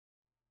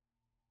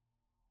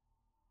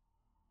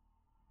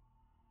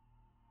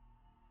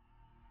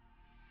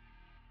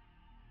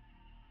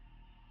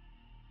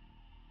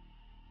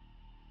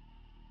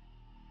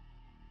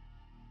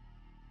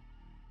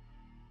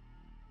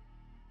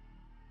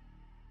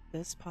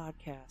This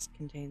podcast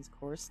contains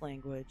coarse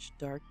language,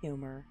 dark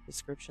humor,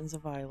 descriptions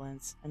of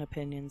violence, and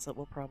opinions that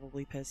will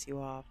probably piss you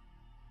off.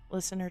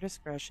 Listener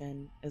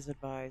discretion is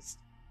advised.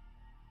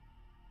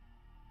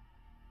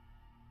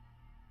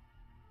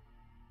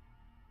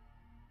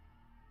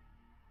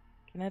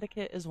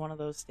 Connecticut is one of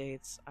those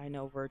states I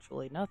know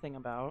virtually nothing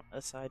about,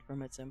 aside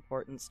from its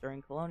importance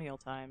during colonial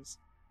times.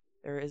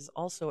 There is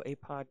also a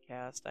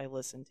podcast I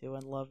listen to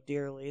and love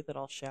dearly that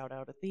I'll shout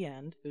out at the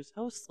end, whose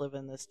hosts live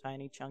in this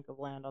tiny chunk of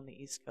land on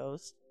the East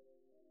Coast.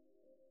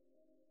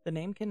 The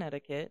name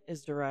Connecticut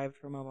is derived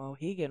from a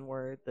Mohegan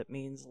word that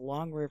means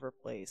Long River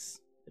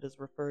Place. It is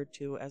referred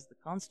to as the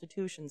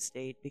Constitution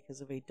State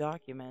because of a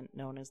document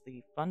known as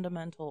the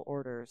Fundamental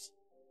Orders.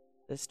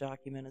 This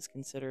document is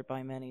considered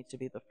by many to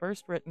be the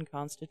first written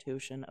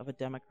constitution of a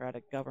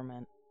democratic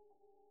government.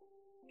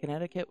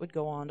 Connecticut would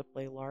go on to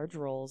play large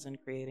roles in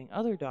creating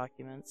other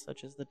documents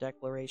such as the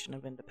Declaration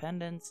of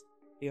Independence,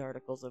 the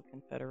Articles of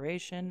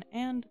Confederation,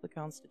 and the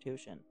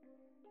Constitution.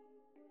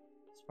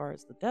 As far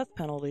as the death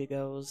penalty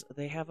goes,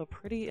 they have a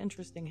pretty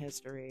interesting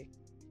history.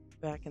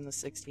 Back in the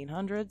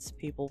 1600s,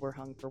 people were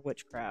hung for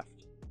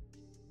witchcraft.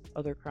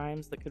 Other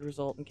crimes that could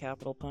result in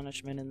capital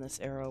punishment in this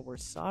era were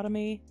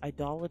sodomy,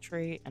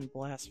 idolatry, and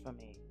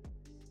blasphemy.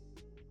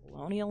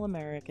 Colonial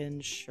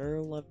Americans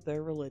sure loved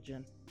their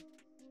religion.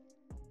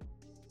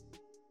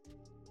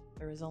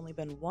 There has only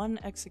been one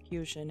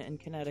execution in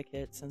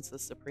Connecticut since the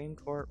Supreme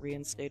Court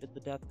reinstated the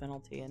death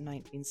penalty in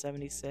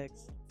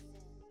 1976.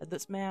 Had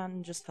this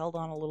man just held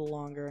on a little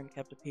longer and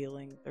kept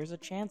appealing, there's a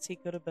chance he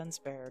could have been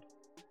spared.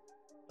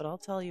 But I'll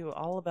tell you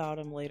all about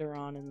him later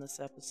on in this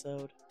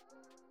episode.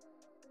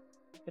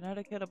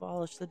 Connecticut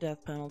abolished the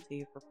death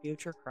penalty for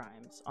future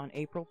crimes on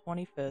April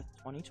 25,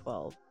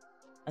 2012,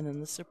 and then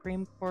the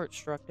Supreme Court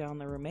struck down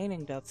the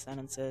remaining death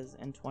sentences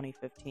in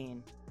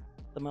 2015.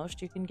 The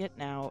most you can get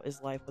now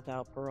is life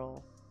without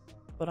parole,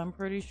 but I'm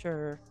pretty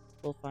sure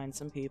we'll find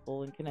some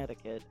people in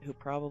Connecticut who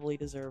probably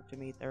deserve to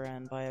meet their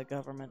end by a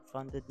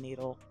government-funded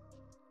needle.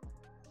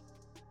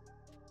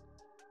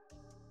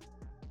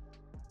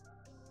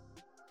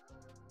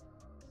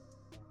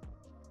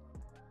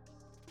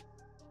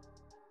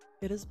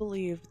 It is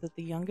believed that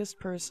the youngest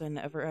person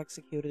ever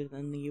executed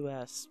in the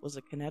U.S. was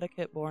a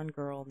Connecticut-born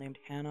girl named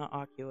Hannah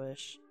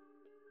Ockuish.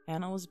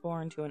 Hannah was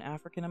born to an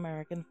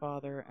African-American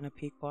father and a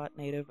Pequot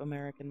Native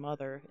American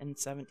mother in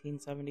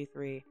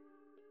 1773.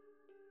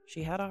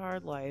 She had a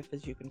hard life,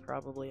 as you can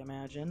probably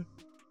imagine.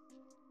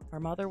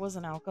 Her mother was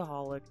an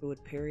alcoholic who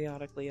would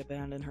periodically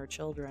abandon her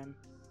children.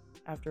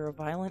 After a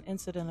violent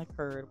incident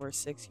occurred where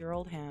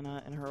 6-year-old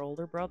Hannah and her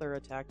older brother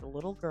attacked a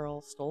little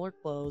girl, stole her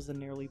clothes, and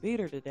nearly beat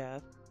her to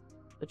death,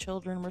 the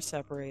children were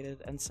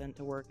separated and sent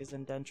to work as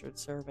indentured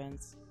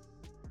servants.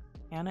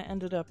 Hannah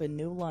ended up in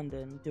New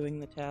London doing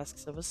the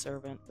tasks of a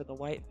servant for the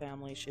white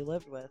family she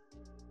lived with.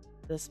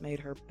 This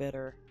made her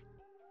bitter.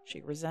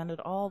 She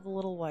resented all the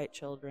little white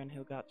children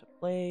who got to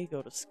play,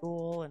 go to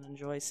school, and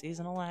enjoy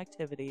seasonal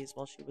activities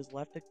while she was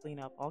left to clean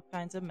up all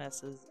kinds of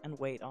messes and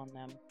wait on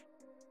them.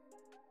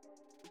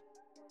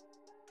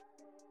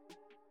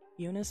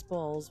 Eunice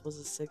Bowles was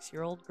a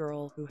 6-year-old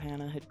girl who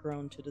Hannah had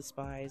grown to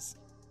despise.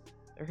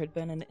 There had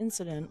been an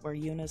incident where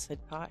Eunice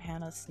had caught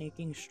Hannah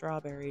sneaking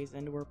strawberries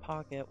into her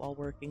pocket while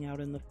working out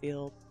in the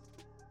field.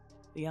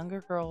 The younger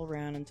girl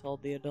ran and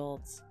told the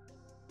adults.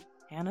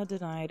 Hannah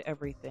denied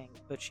everything,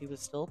 but she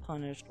was still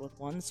punished with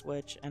one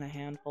switch and a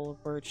handful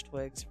of birch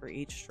twigs for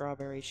each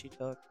strawberry she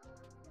took.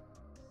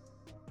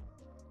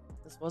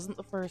 This wasn't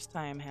the first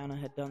time Hannah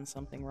had done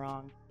something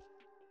wrong.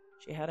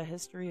 She had a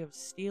history of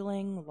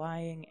stealing,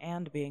 lying,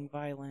 and being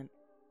violent.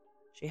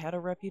 She had a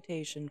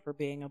reputation for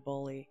being a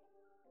bully.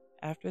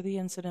 After the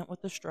incident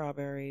with the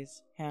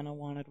strawberries, Hannah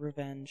wanted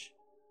revenge.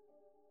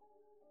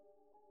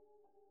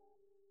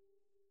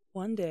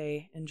 One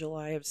day, in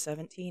July of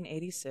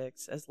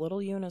 1786, as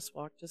little Eunice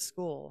walked to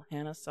school,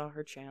 Hannah saw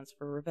her chance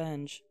for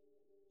revenge.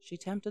 She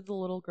tempted the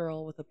little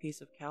girl with a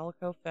piece of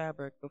calico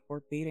fabric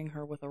before beating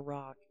her with a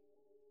rock.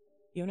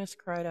 Eunice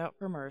cried out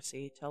for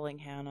mercy, telling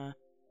Hannah,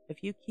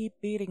 "If you keep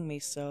beating me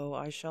so,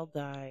 I shall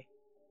die."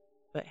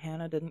 But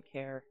Hannah didn't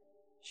care.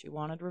 She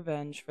wanted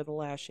revenge for the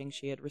lashing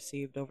she had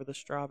received over the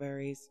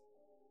strawberries.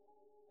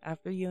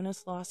 After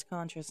Eunice lost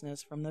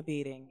consciousness from the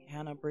beating,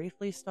 Hannah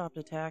briefly stopped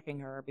attacking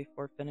her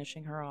before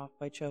finishing her off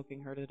by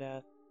choking her to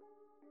death.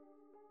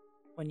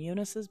 When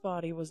Eunice's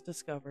body was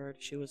discovered,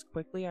 she was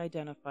quickly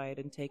identified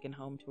and taken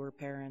home to her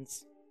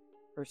parents.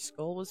 Her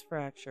skull was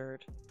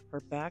fractured,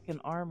 her back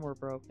and arm were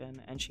broken,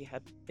 and she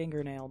had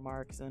fingernail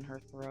marks in her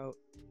throat.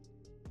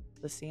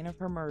 The scene of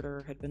her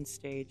murder had been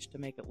staged to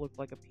make it look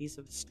like a piece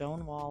of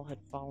stone wall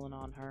had fallen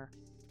on her.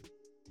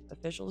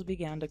 Officials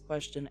began to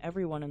question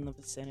everyone in the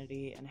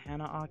vicinity, and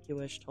Hannah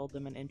Ockuish told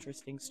them an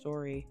interesting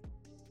story.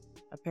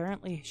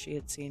 Apparently, she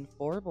had seen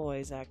 4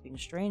 boys acting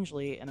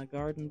strangely in a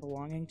garden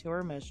belonging to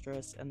her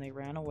mistress, and they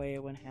ran away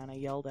when Hannah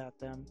yelled at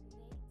them.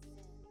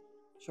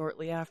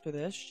 Shortly after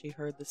this, she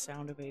heard the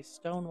sound of a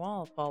stone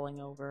wall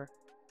falling over.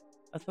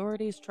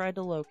 Authorities tried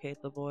to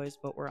locate the boys,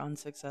 but were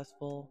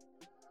unsuccessful.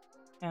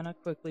 Hannah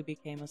quickly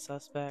became a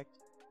suspect.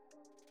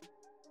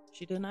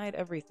 She denied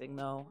everything,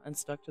 though, and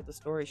stuck to the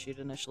story she'd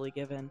initially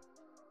given.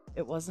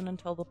 It wasn't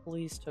until the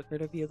police took her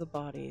to view the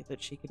body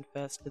that she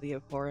confessed to the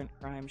abhorrent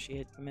crime she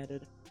had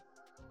committed.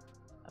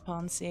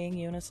 Upon seeing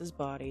Eunice's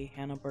body,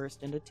 Hannah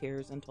burst into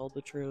tears and told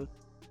the truth.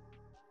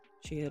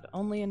 She had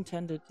only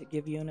intended to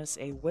give Eunice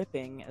a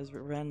whipping as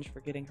revenge for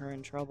getting her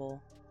in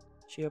trouble.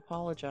 She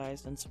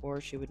apologized and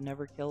swore she would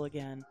never kill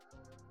again.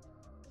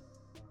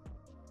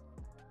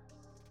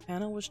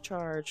 Hannah was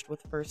charged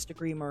with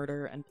first-degree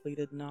murder and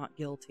pleaded not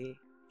guilty.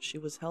 She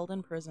was held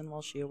in prison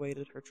while she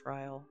awaited her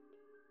trial.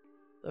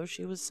 Though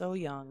she was so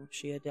young,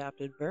 she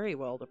adapted very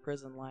well to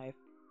prison life.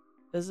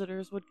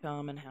 Visitors would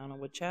come and Hannah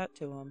would chat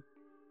to them.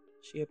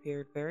 She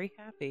appeared very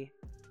happy.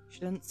 She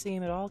didn't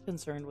seem at all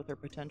concerned with her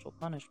potential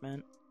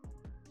punishment.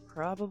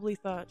 Probably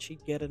thought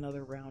she'd get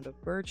another round of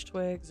birch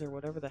twigs or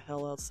whatever the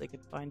hell else they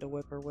could find to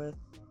whip her with.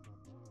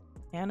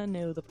 Hannah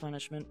knew the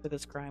punishment for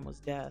this crime was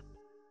death,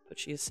 but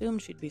she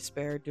assumed she'd be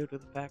spared due to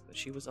the fact that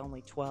she was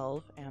only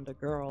 12 and a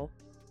girl.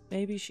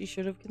 Maybe she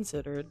should have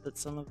considered that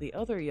some of the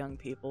other young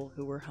people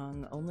who were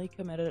hung only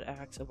committed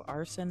acts of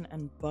arson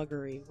and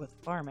buggery with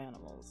farm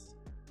animals.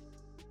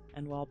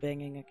 And while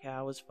banging a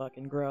cow is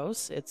fucking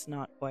gross, it's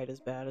not quite as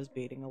bad as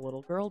beating a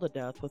little girl to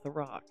death with a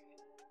rock.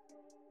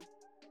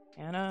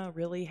 Hannah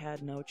really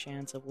had no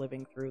chance of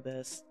living through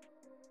this.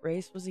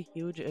 Race was a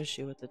huge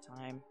issue at the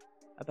time.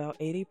 About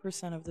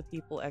 80% of the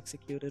people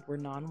executed were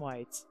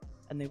non-whites,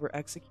 and they were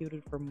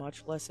executed for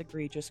much less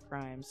egregious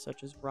crimes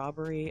such as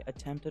robbery,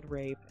 attempted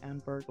rape,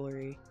 and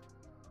burglary.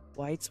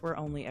 Whites were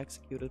only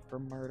executed for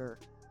murder.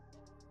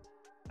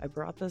 I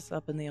brought this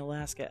up in the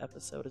Alaska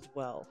episode as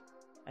well.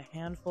 A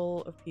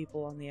handful of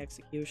people on the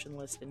execution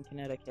list in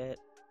Connecticut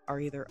are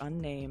either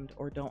unnamed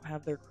or don't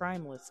have their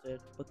crime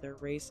listed, but their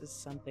race is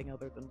something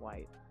other than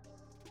white.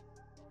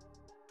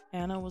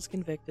 Hannah was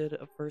convicted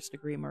of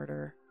first-degree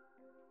murder.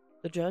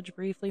 The judge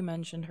briefly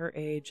mentioned her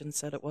age and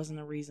said it wasn't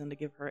a reason to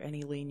give her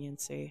any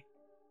leniency.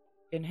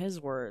 In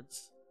his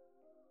words,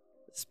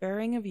 "The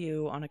sparing of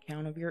you on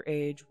account of your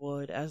age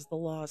would, as the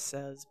law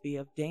says, be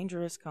of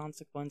dangerous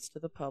consequence to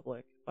the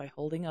public by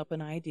holding up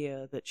an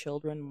idea that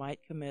children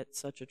might commit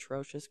such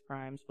atrocious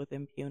crimes with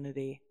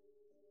impunity."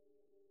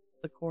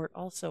 The court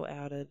also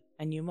added,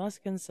 "And you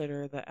must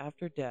consider that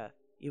after death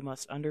you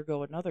must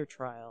undergo another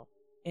trial,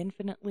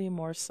 infinitely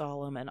more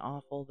solemn and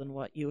awful than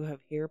what you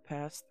have here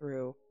passed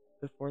through,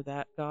 before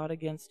that God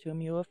against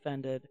whom you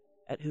offended,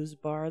 at whose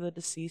bar the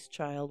deceased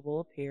child will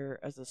appear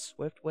as a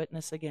swift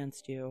witness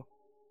against you,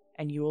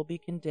 and you will be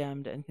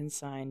condemned and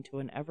consigned to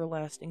an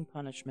everlasting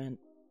punishment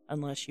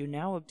unless you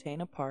now obtain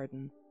a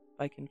pardon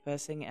by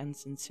confessing and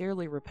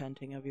sincerely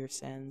repenting of your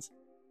sins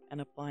and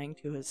applying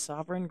to his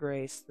sovereign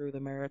grace through the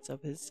merits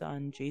of his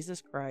Son,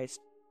 Jesus Christ,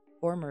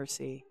 for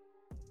mercy,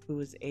 who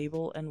is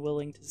able and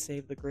willing to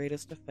save the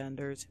greatest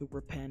offenders who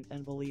repent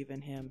and believe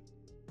in him."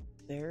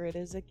 There it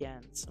is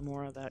again, some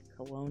more of that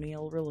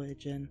colonial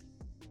religion.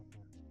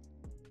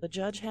 The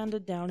judge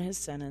handed down his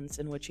sentence,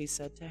 in which he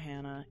said to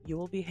Hannah, "You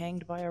will be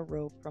hanged by a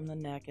rope from the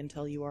neck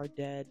until you are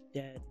dead,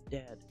 dead,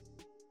 dead."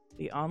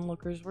 The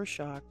onlookers were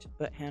shocked,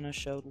 but Hannah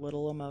showed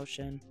little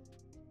emotion.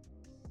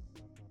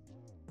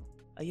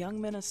 A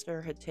young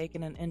minister had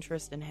taken an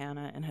interest in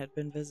Hannah and had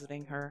been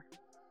visiting her.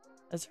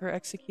 As her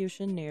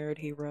execution neared,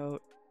 he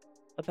wrote,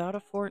 "About a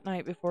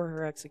fortnight before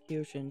her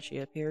execution, she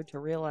appeared to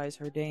realize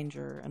her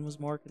danger and was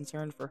more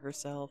concerned for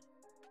herself.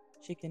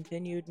 She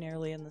continued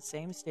nearly in the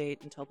same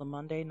state until the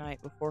Monday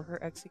night before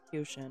her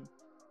execution,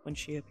 when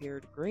she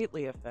appeared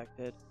greatly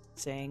affected,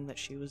 saying that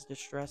she was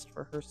distressed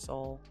for her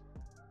soul.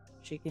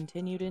 She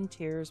continued in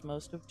tears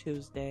most of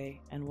Tuesday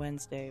and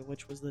Wednesday,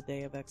 which was the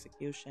day of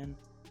execution."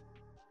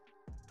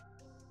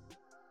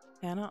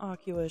 Hannah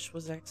Ocuish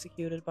was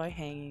executed by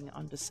hanging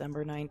on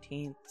December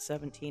 19,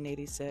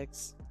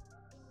 1786.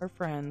 Her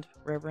friend,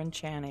 Reverend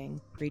Channing,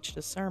 preached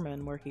a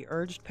sermon where he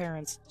urged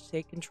parents to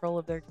take control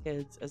of their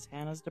kids, as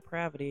Hannah's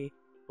depravity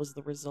was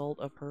the result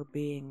of her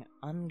being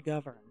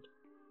ungoverned.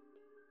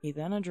 He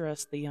then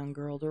addressed the young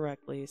girl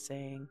directly,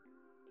 saying,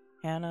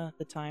 "Hannah,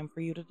 the time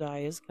for you to die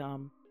is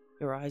come.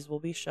 Your eyes will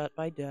be shut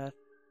by death,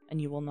 and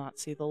you will not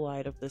see the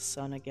light of this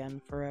sun again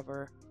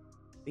forever.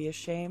 Be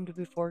ashamed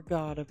before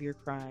God of your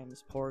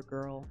crimes, poor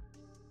girl.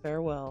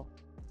 Farewell.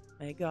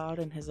 May God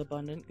in his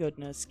abundant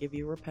goodness give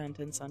you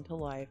repentance unto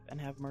life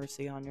and have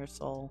mercy on your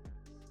soul."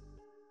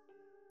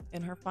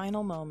 In her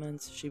final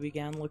moments, she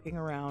began looking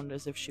around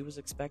as if she was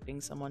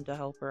expecting someone to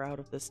help her out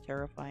of this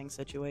terrifying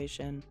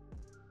situation.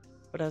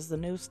 But as the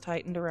noose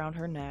tightened around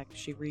her neck,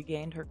 she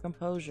regained her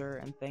composure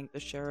and thanked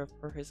the sheriff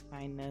for his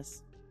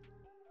kindness.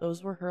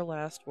 Those were her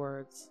last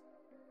words.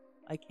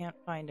 I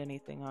can't find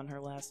anything on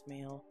her last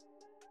meal.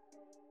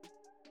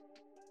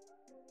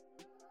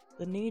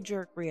 The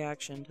knee-jerk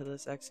reaction to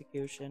this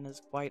execution is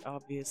quite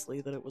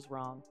obviously that it was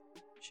wrong.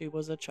 She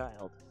was a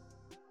child.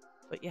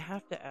 But you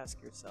have to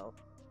ask yourself,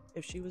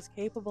 if she was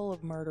capable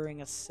of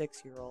murdering a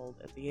 6-year-old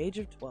at the age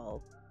of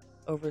 12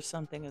 over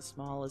something as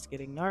small as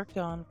getting narked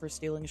on for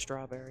stealing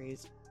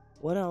strawberries,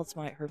 what else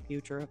might her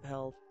future have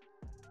held?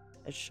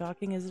 As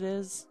shocking as it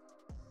is,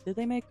 did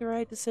they make the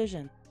right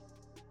decision?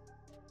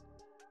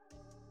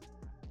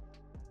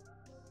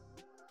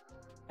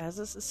 As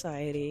a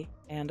society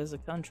and as a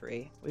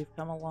country, we've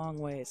come a long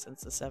way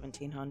since the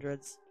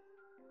 1700s.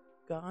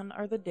 Gone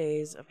are the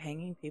days of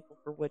hanging people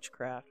for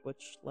witchcraft,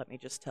 which, let me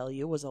just tell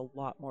you, was a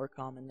lot more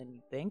common than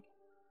you think.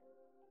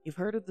 You've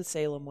heard of the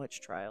Salem witch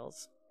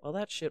trials. Well,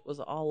 that shit was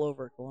all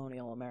over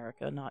colonial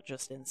America, not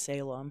just in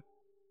Salem.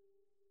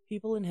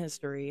 People in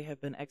history have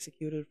been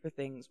executed for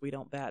things we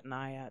don't bat an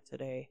eye at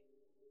today.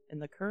 In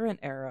the current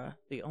era,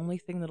 the only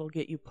thing that'll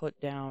get you put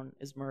down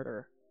is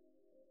murder.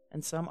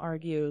 And some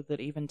argue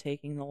that even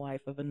taking the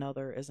life of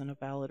another isn't a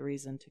valid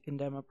reason to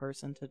condemn a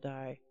person to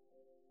die.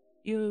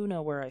 You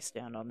know where I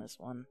stand on this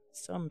one.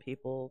 Some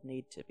people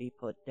need to be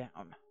put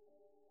down.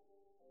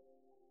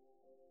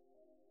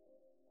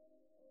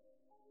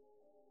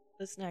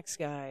 This next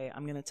guy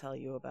I'm going to tell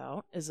you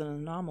about is an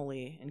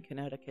anomaly in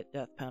Connecticut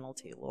death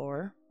penalty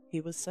lore.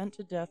 He was sent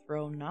to death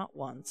row not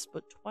once,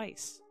 but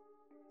twice.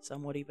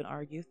 Some would even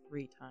argue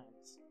 3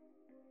 times.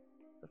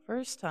 The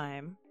first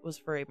time was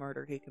for a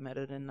murder he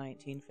committed in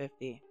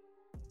 1950.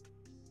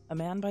 A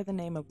man by the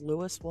name of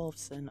Louis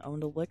Wolfson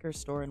owned a liquor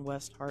store in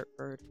West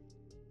Hartford.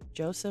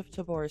 Joseph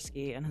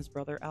Taborski and his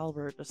brother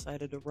Albert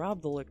decided to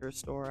rob the liquor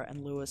store,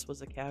 and Louis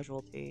was a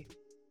casualty.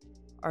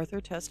 Arthur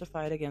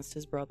testified against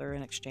his brother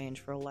in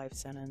exchange for a life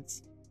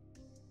sentence.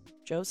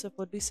 Joseph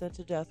would be sent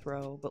to death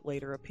row, but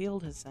later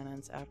appealed his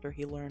sentence after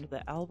he learned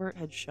that Albert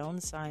had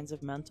shown signs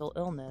of mental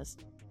illness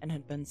and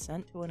had been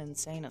sent to an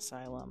insane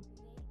asylum.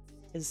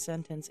 His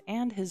sentence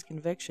and his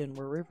conviction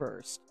were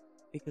reversed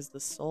because the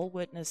sole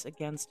witness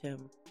against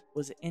him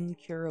was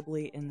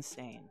incurably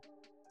insane.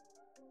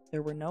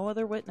 There were no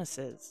other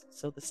witnesses,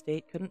 so the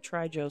state couldn't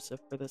try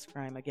Joseph for this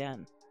crime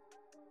again.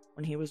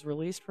 When he was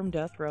released from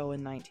death row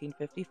in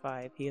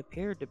 1955, he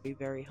appeared to be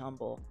very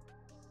humble.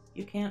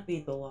 "You can't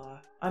beat the law.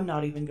 I'm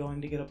not even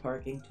going to get a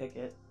parking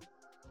ticket."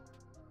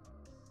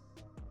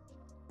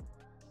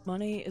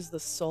 Money is the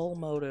sole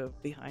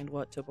motive behind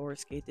what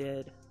Taborski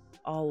did,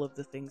 all of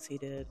the things he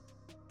did.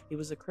 He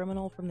was a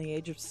criminal from the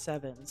age of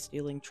 7,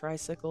 stealing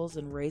tricycles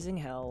and raising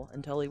hell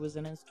until he was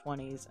in his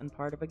 20s and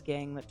part of a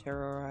gang that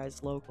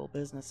terrorized local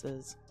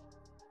businesses.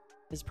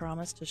 His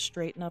promise to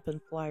straighten up and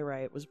fly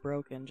right was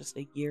broken just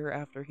a year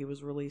after he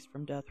was released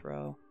from death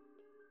row.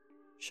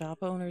 Shop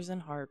owners in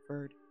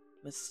Hartford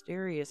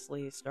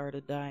mysteriously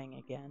started dying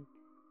again.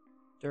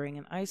 During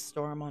an ice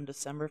storm on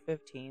December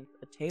 15th,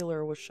 a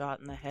tailor was shot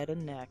in the head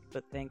and neck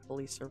but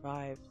thankfully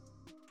survived.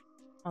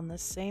 On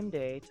this same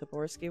day,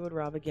 Taborski would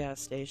rob a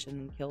gas station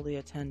and kill the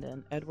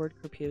attendant, Edward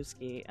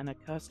Krapewski, and a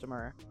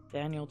customer,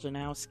 Daniel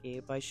Janowski,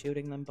 by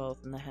shooting them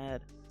both in the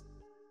head.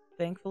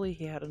 Thankfully,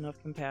 he had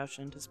enough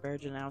compassion to spare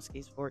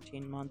Janowski's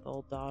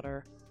 14-month-old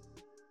daughter.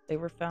 They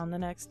were found the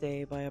next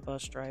day by a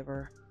bus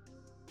driver.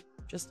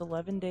 Just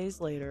 11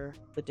 days later,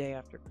 the day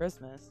after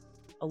Christmas,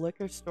 a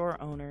liquor store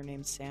owner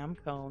named Sam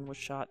Cohn was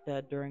shot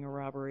dead during a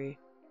robbery.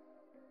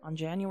 On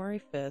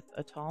January 5th,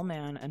 a tall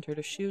man entered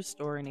a shoe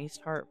store in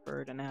East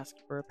Hartford and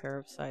asked for a pair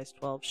of size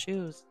 12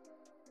 shoes.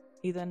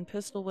 He then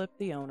pistol-whipped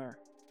the owner.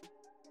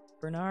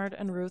 Bernard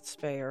and Ruth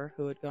Speyer,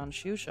 who had gone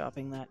shoe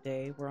shopping that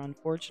day, were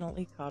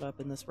unfortunately caught up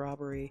in this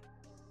robbery.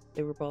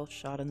 They were both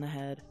shot in the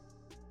head.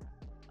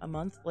 A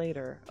month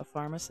later, a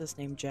pharmacist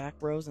named Jack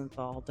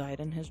Rosenthal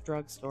died in his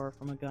drugstore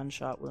from a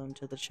gunshot wound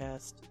to the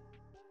chest.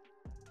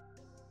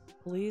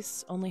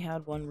 Police only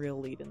had one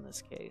real lead in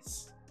this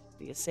case.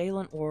 The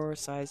assailant wore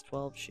size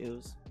 12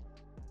 shoes.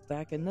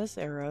 Back in this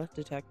era,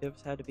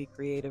 detectives had to be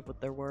creative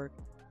with their work.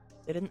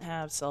 They didn't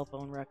have cell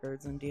phone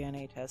records and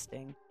DNA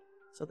testing,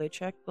 so they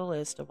checked the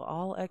list of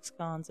all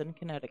ex-cons in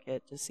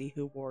Connecticut to see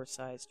who wore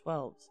size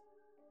 12s.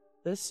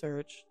 This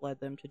search led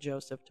them to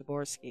Joseph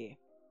Taborski.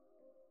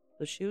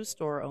 The shoe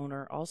store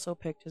owner also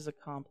picked his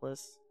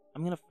accomplice.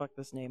 I'm gonna fuck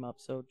this name up,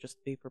 so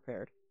just be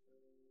prepared.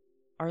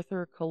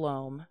 Arthur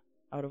Colombe,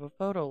 out of a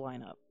photo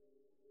lineup.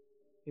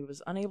 He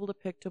was unable to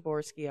pick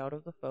Taborski out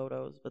of the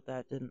photos, but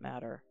that didn't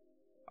matter.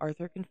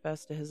 Arthur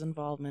confessed to his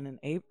involvement in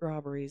 8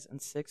 robberies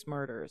and 6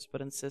 murders,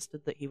 but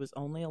insisted that he was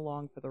only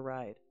along for the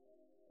ride.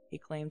 He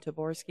claimed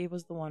Taborski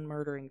was the one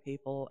murdering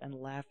people and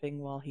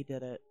laughing while he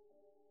did it.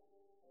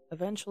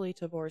 Eventually,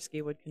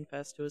 Taborski would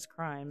confess to his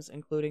crimes,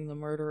 including the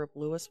murder of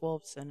Louis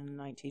Wolfson in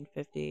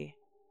 1950.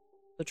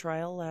 The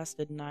trial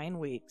lasted 9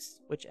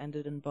 weeks, which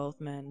ended in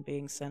both men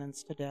being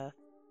sentenced to death.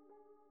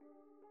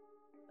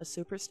 A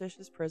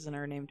superstitious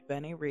prisoner named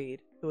Benny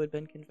Reed, who had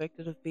been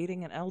convicted of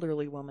beating an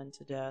elderly woman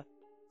to death,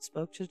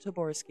 spoke to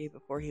Taborski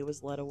before he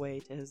was led away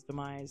to his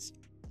demise.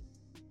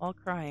 While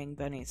crying,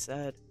 Benny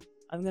said,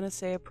 "I'm gonna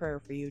say a prayer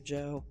for you,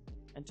 Joe,"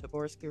 and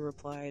Taborski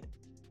replied,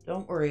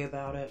 "Don't worry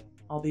about it.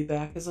 I'll be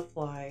back as a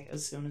fly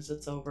as soon as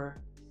it's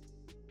over."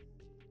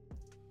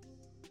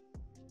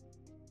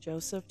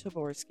 Joseph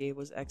Taborski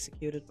was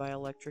executed by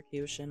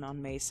electrocution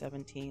on May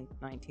 17,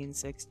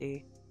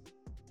 1960.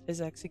 His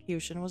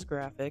execution was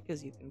graphic,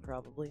 as you can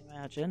probably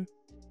imagine.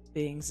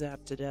 Being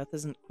zapped to death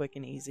isn't quick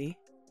and easy.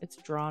 It's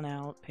drawn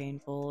out,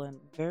 painful, and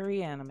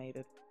very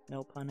animated,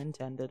 no pun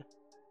intended.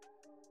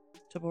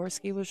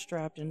 Taborski was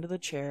strapped into the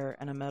chair,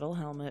 and a metal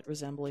helmet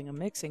resembling a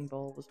mixing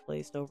bowl was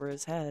placed over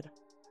his head.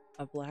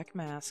 A black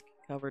mask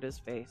covered his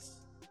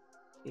face.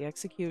 The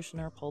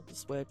executioner pulled the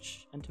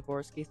switch, and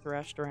Taborski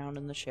thrashed around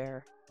in the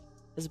chair.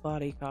 His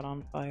body caught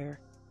on fire.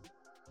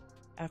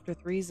 After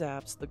 3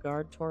 zaps, the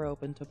guard tore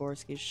open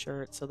Taborski's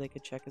shirt so they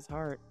could check his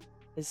heart.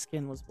 His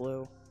skin was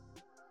blue.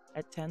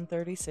 At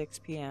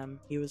 10:36 p.m.,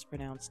 he was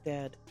pronounced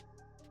dead.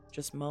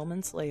 Just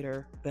moments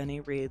later,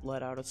 Benny Reed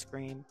let out a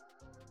scream.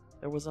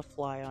 There was a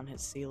fly on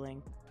his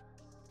ceiling.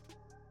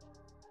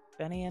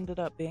 Benny ended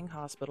up being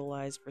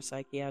hospitalized for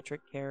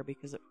psychiatric care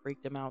because it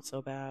freaked him out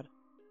so bad.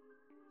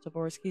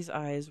 Taborski's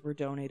eyes were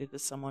donated to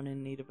someone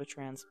in need of a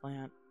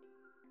transplant.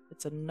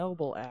 It's a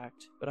noble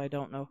act, but I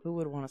don't know who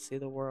would want to see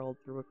the world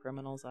through a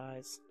criminal's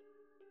eyes.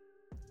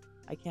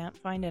 I can't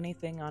find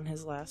anything on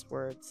his last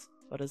words,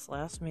 but his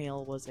last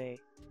meal was a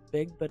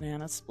big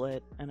banana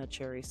split and a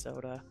cherry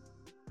soda.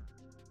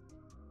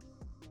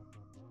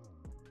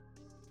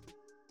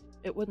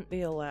 It wouldn't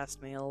be a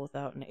last meal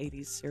without an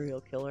 80s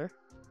serial killer.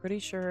 Pretty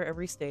sure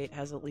every state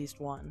has at least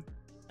one,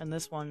 and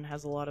this one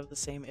has a lot of the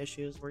same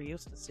issues we're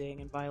used to seeing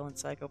in violent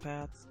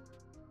psychopaths.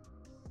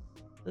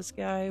 This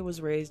guy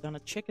was raised on a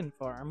chicken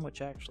farm,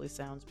 which actually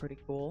sounds pretty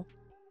cool.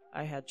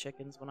 I had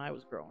chickens when I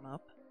was growing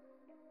up.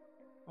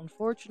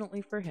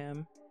 Unfortunately for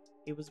him,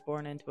 he was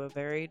born into a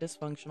very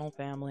dysfunctional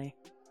family.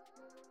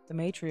 The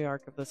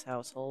matriarch of this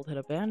household had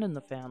abandoned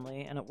the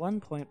family and at one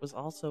point was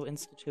also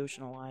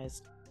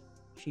institutionalized.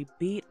 She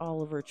beat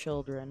all of her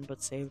children,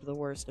 but saved the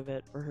worst of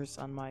it for her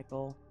son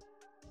Michael.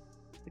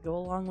 To go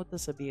along with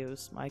this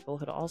abuse, Michael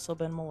had also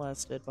been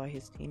molested by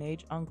his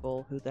teenage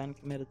uncle, who then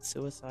committed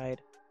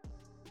suicide.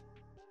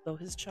 Though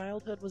his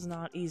childhood was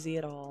not easy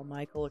at all,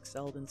 Michael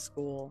excelled in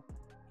school.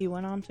 He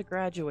went on to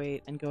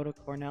graduate and go to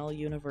Cornell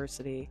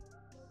University.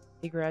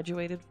 He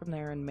graduated from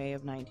there in May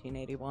of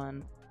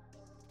 1981.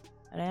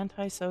 An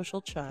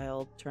antisocial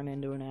child turned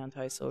into an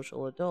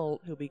antisocial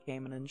adult who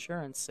became an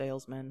insurance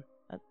salesman.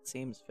 That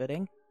seems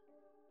fitting.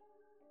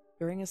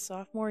 During his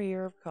sophomore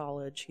year of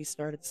college, he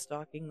started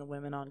stalking the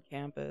women on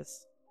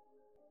campus.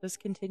 This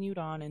continued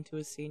on into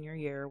his senior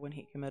year when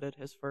he committed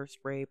his first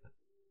rape.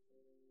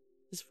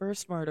 His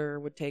first murder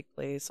would take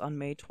place on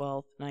May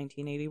 12,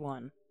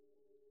 1981.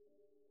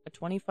 A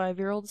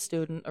 25-year-old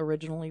student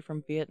originally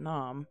from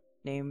Vietnam,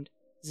 named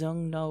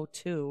Zung No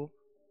Tu,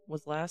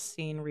 was last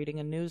seen reading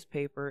a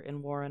newspaper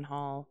in Warren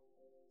Hall.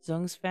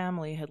 Zung's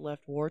family had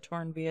left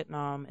war-torn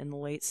Vietnam in the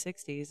late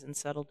 60s and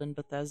settled in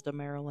Bethesda,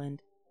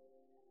 Maryland.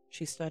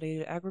 She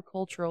studied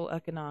agricultural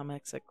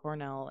economics at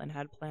Cornell and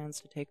had plans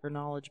to take her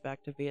knowledge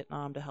back to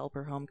Vietnam to help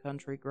her home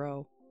country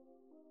grow.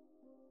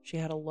 She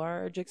had a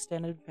large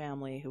extended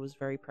family who was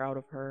very proud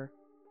of her.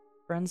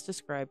 Friends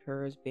described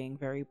her as being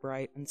very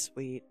bright and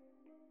sweet.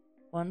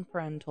 One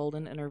friend told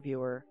an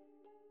interviewer,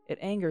 "It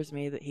angers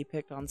me that he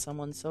picked on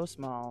someone so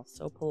small,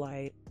 so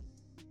polite."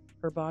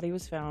 Her body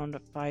was found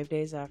 5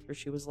 days after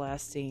she was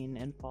last seen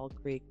in Fall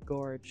Creek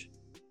Gorge.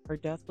 Her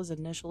death was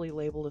initially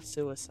labeled a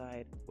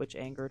suicide, which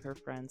angered her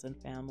friends and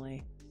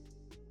family.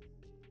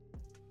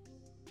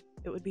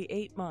 It would be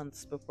 8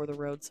 months before the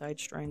roadside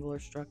strangler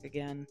struck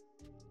again.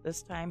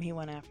 This time he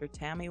went after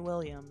Tammy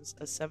Williams,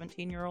 a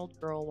 17-year-old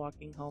girl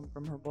walking home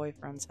from her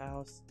boyfriend's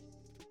house.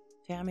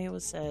 Tammy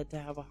was said to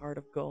have a heart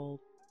of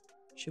gold.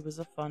 She was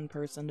a fun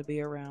person to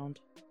be around.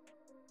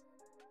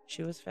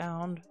 She was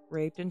found,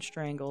 raped, and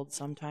strangled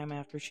sometime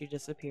after she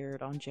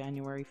disappeared on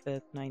January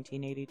 5,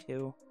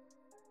 1982.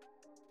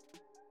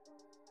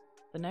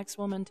 The next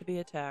woman to be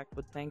attacked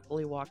would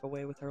thankfully walk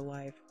away with her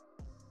life.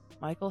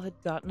 Michael had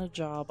gotten a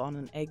job on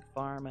an egg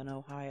farm in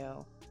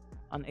Ohio.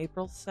 On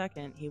April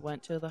 2nd, he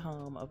went to the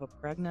home of a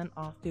pregnant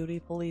off-duty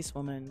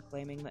policewoman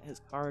claiming that his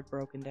car had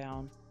broken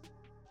down.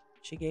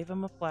 She gave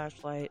him a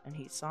flashlight and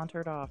he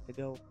sauntered off to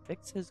go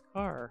fix his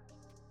car.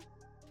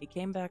 He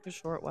came back a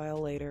short while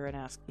later and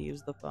asked to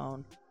use the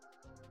phone.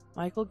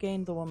 Michael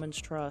gained the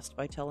woman's trust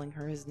by telling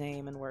her his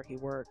name and where he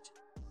worked.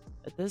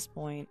 At this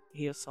point,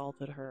 he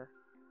assaulted her.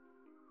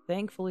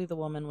 Thankfully, the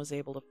woman was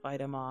able to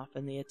fight him off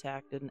and the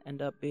attack didn't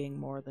end up being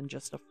more than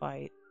just a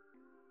fight.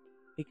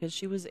 Because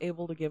she was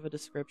able to give a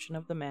description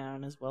of the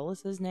man as well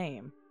as his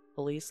name,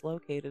 police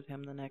located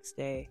him the next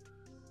day.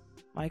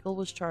 Michael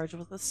was charged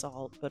with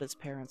assault, but his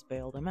parents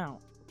bailed him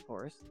out, of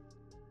course.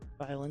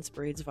 Violence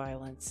breeds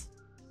violence.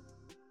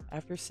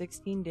 After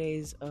 16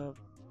 days of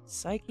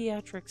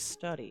psychiatric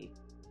study,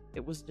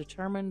 it was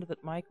determined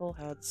that Michael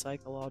had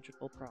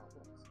psychological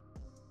problems.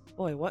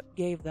 Boy, what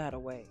gave that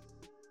away?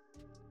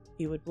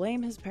 He would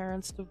blame his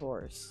parents'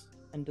 divorce,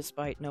 and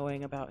despite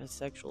knowing about his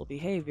sexual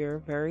behavior,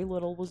 very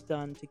little was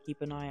done to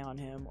keep an eye on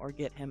him or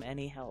get him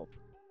any help.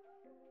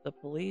 The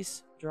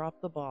police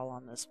dropped the ball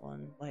on this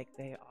one, like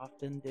they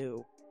often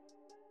do.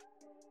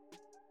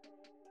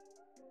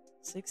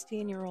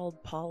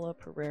 16-year-old Paula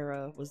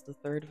Pereira was the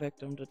third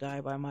victim to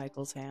die by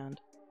Michael's hand.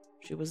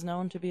 She was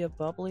known to be a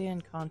bubbly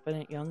and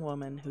confident young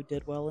woman who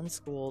did well in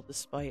school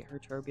despite her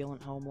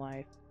turbulent home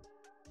life.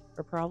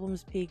 Her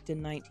problems peaked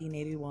in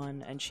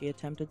 1981 and she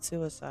attempted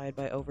suicide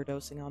by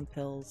overdosing on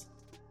pills.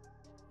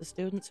 The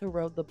students who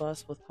rode the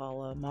bus with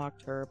Paula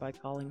mocked her by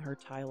calling her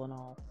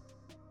Tylenol.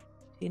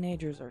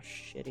 Teenagers are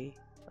shitty.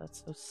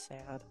 That's so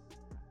sad.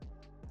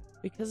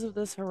 Because of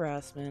this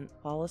harassment,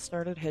 Paula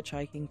started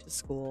hitchhiking to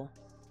school.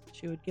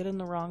 She would get in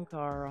the wrong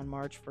car on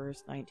March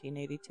 1st,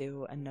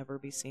 1982, and never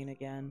be seen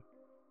again.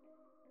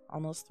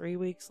 Almost 3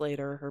 weeks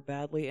later, her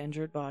badly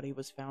injured body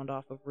was found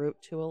off of Route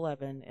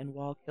 211 in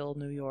Wallkill,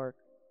 New York.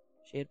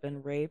 She had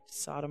been raped,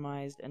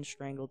 sodomized, and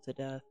strangled to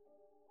death.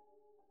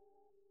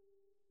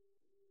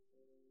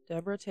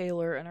 Deborah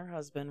Taylor and her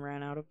husband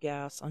ran out of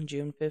gas on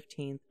June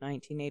 15,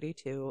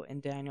 1982, in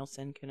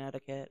Danielson,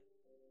 Connecticut.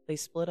 They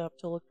split up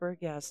to look for a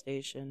gas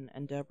station,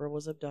 and Deborah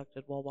was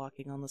abducted while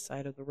walking on the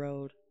side of the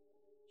road.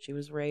 She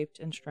was raped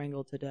and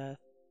strangled to death.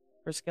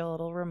 Her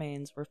skeletal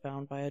remains were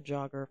found by a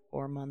jogger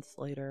 4 months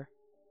later.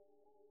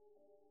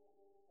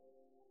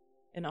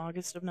 In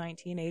August of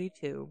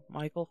 1982,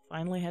 Michael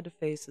finally had to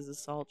face his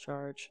assault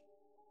charge.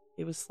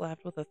 He was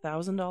slapped with a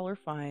 $1,000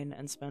 fine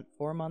and spent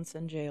 4 months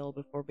in jail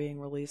before being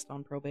released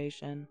on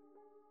probation.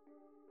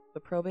 The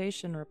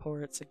probation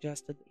report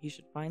suggested that he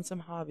should find some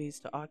hobbies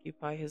to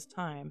occupy his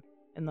time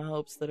in the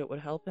hopes that it would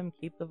help him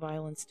keep the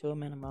violence to a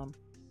minimum.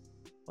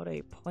 What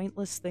a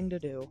pointless thing to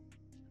do.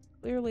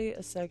 Clearly,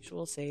 a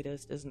sexual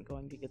sadist isn't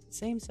going to get the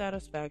same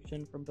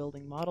satisfaction from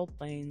building model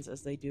planes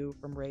as they do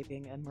from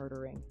raping and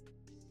murdering.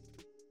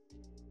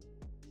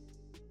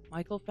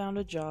 Michael found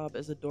a job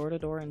as a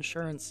door-to-door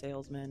insurance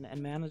salesman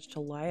and managed to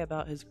lie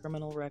about his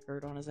criminal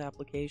record on his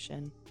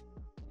application.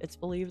 It's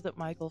believed that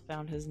Michael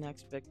found his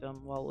next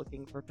victim while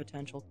looking for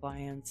potential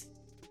clients.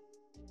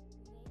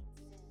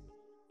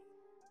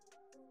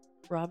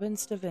 Robin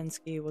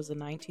Stavinsky was a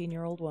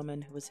 19-year-old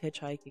woman who was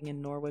hitchhiking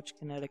in Norwich,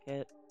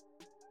 Connecticut.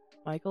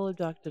 Michael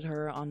abducted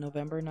her on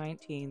November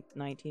 19,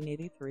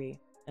 1983,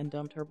 and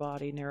dumped her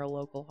body near a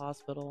local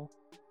hospital.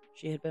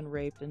 She had been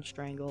raped and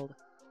strangled.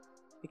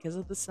 Because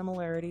of the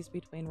similarities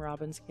between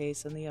Robin's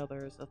case and the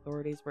others,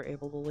 authorities were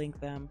able to link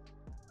them.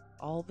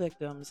 All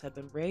victims had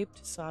been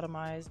raped,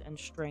 sodomized, and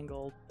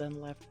strangled,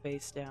 then left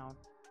face down.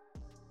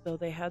 Though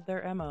they had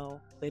their MO,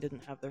 they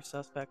didn't have their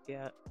suspect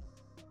yet.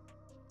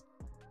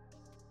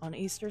 On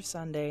Easter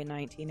Sunday,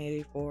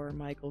 1984,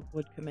 Michael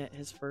would commit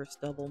his first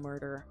double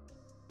murder.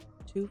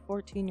 Two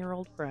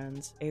 14-year-old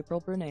friends,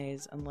 April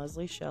Bernays and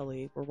Leslie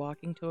Shelley, were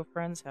walking to a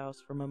friend's house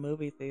from a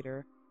movie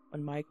theater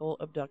when Michael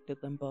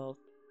abducted them both.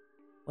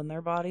 When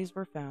their bodies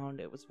were found,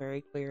 it was very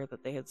clear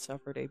that they had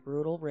suffered a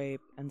brutal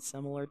rape and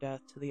similar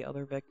death to the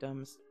other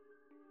victims.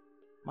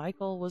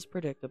 Michael was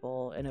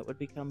predictable, and it would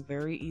become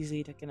very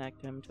easy to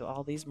connect him to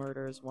all these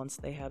murders once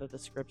they had a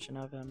description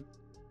of him.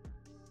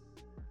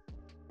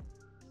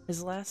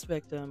 His last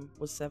victim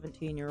was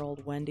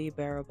 17-year-old Wendy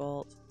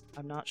Barabalt.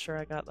 I'm not sure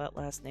I got that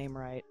last name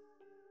right.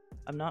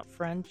 I'm not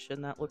French,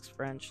 and that looks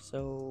French,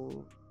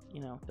 so,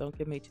 don't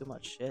give me too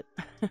much shit.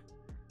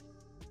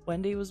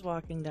 Wendy was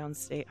walking down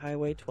State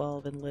Highway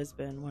 12 in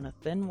Lisbon when a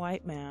thin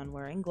white man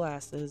wearing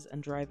glasses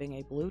and driving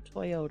a blue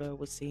Toyota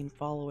was seen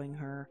following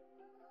her.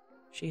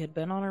 She had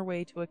been on her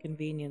way to a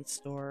convenience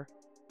store.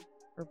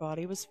 Her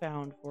body was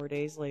found 4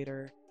 days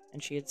later,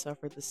 and she had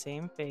suffered the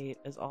same fate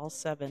as all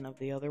 7 of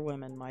the other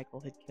women Michael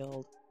had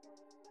killed.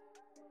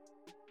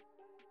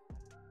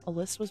 A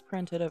list was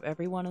printed of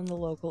everyone in the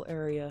local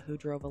area who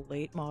drove a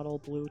late-model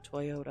blue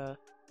Toyota.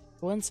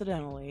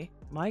 Coincidentally,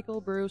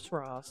 Michael Bruce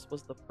Ross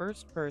was the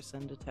first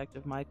person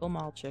Detective Michael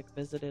Malchik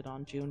visited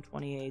on June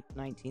 28,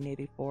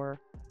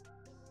 1984.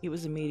 He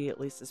was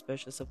immediately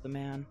suspicious of the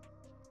man.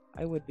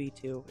 I would be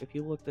too. If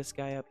you look this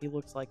guy up, he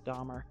looks like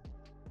Dahmer.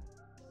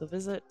 The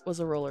visit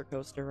was a roller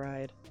coaster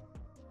ride.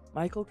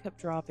 Michael kept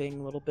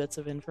dropping little bits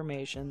of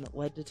information that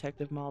led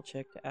Detective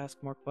Malchik to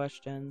ask more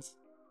questions.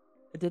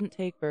 It didn't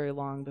take very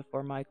long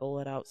before Michael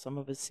let out some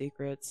of his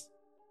secrets.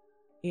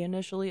 He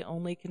initially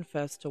only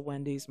confessed to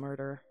Wendy's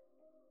murder.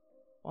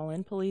 While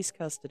in police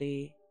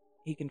custody,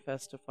 he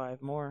confessed to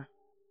 5 more.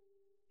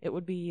 It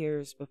would be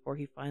years before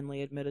he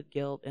finally admitted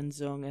guilt in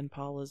Zung and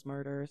Paula's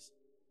murders.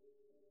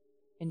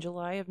 In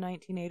July of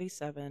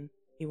 1987,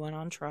 he went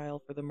on trial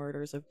for the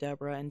murders of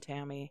Deborah and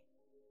Tammy.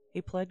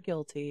 He pled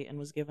guilty and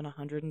was given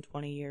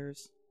 120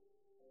 years.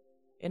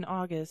 In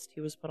August, he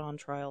was put on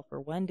trial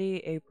for Wendy,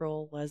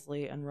 April,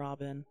 Leslie, and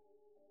Robin.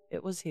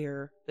 It was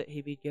here that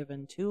he'd be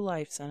given 2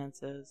 life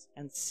sentences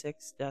and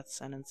 6 death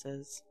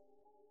sentences.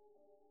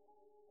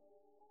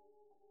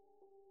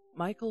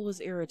 Michael was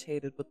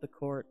irritated with the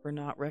court for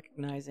not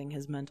recognizing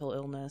his mental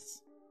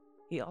illness.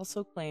 He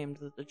also claimed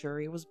that the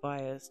jury was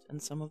biased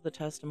and some of the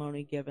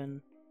testimony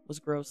given was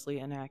grossly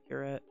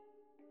inaccurate.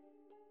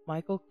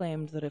 Michael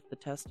claimed that if the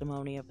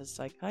testimony of his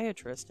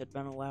psychiatrist had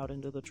been allowed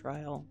into the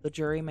trial, the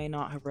jury may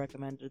not have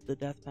recommended the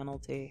death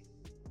penalty.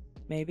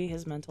 Maybe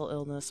his mental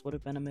illness would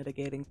have been a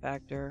mitigating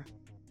factor.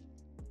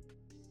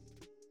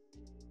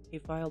 He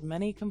filed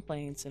many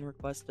complaints and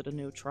requested a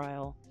new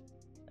trial.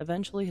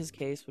 Eventually, his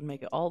case would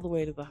make it all the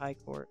way to the High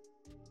Court.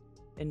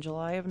 In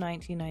July of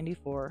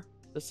 1994,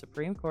 the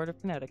Supreme Court of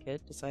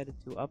Connecticut decided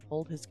to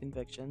uphold his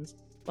convictions,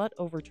 but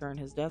overturn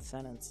his death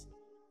sentence.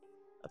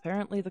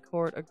 Apparently, the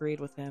court agreed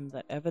with him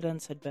that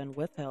evidence had been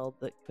withheld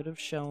that could have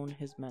shown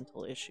his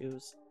mental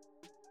issues.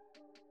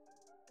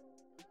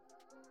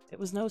 It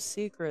was no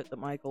secret that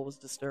Michael was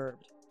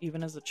disturbed.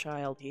 Even as a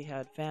child, he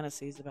had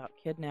fantasies about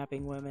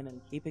kidnapping women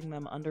and keeping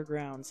them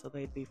underground so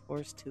they'd be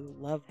forced to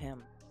love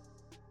him.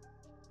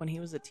 When he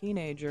was a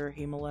teenager,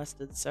 he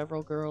molested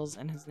several girls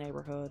in his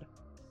neighborhood,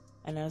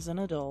 and as an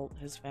adult,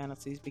 his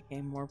fantasies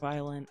became more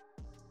violent.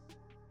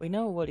 We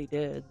know what he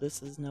did,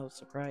 this is no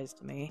surprise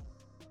to me.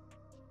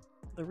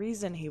 The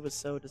reason he was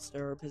so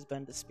disturbed has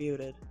been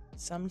disputed.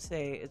 Some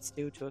say it's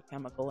due to a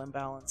chemical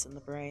imbalance in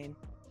the brain.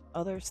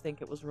 Others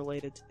think it was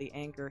related to the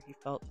anger he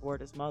felt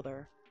toward his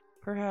mother.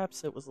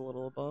 Perhaps it was a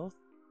little of both.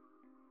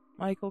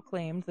 Michael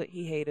claimed that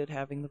he hated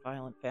having the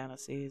violent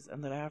fantasies,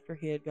 and that after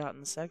he had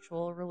gotten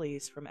sexual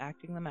release from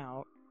acting them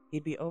out,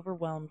 he'd be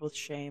overwhelmed with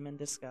shame and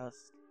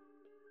disgust.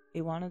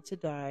 He wanted to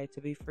die to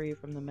be free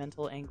from the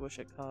mental anguish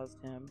it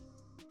caused him.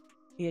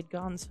 He had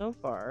gone so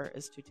far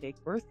as to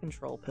take birth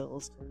control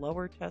pills to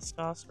lower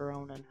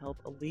testosterone and help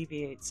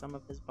alleviate some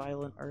of his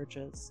violent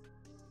urges.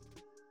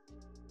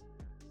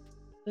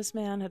 This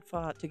man had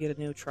fought to get a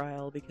new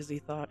trial because he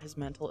thought his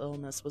mental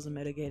illness was a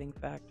mitigating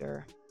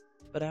factor.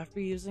 But after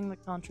using the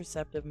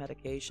contraceptive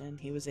medication,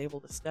 he was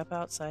able to step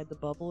outside the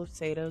bubble of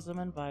sadism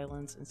and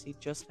violence and see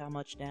just how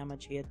much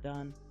damage he had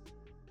done.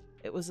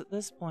 It was at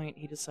this point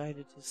he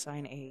decided to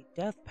sign a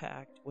death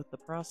pact with the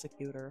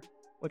prosecutor,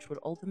 which would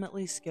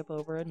ultimately skip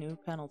over a new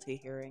penalty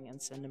hearing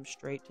and send him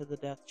straight to the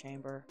death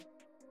chamber.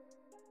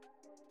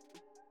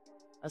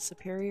 A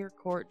superior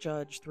court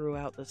judge threw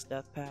out this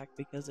death pact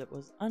because it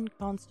was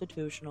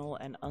unconstitutional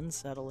and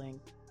unsettling.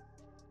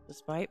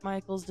 Despite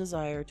Michael's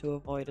desire to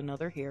avoid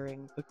another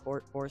hearing, the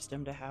court forced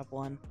him to have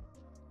one.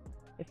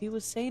 If he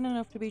was sane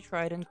enough to be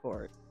tried in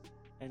court,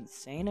 and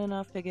sane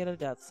enough to get a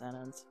death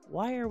sentence,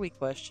 why are we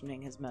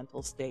questioning his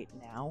mental state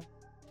now?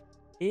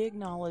 He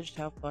acknowledged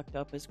how fucked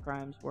up his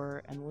crimes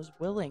were and was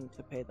willing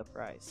to pay the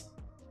price.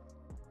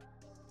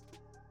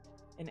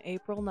 In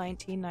April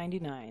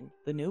 1999,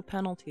 the new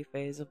penalty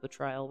phase of the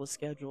trial was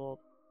scheduled.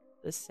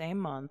 This same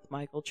month,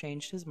 Michael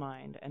changed his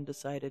mind and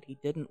decided he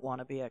didn't want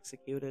to be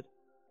executed.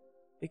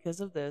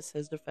 Because of this,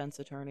 his defense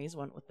attorneys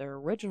went with their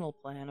original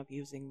plan of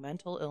using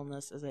mental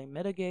illness as a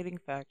mitigating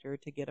factor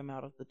to get him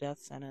out of the death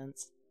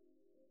sentence.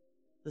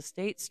 The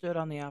state stood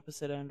on the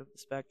opposite end of the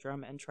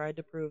spectrum and tried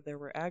to prove there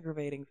were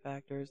aggravating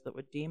factors that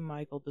would deem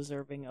Michael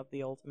deserving of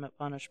the ultimate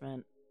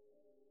punishment.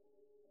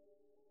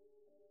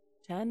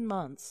 10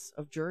 months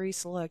of jury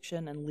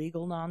selection and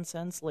legal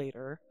nonsense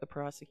later, the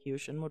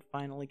prosecution would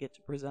finally get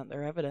to present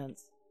their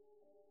evidence.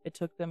 It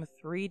took them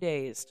 3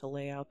 days to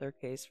lay out their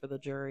case for the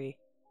jury.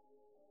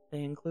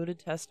 They included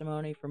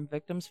testimony from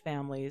victims'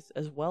 families,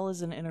 as well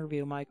as an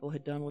interview Michael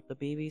had done with the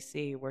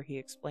BBC where he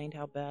explained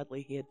how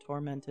badly he had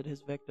tormented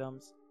his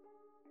victims.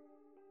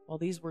 While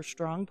these were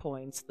strong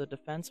points, the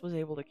defense was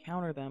able to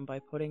counter them by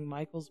putting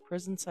Michael's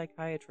prison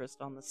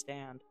psychiatrist on the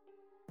stand.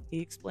 He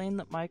explained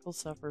that Michael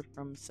suffered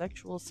from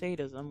sexual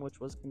sadism, which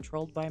was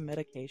controlled by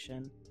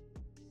medication.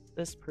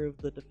 This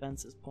proved the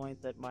defense's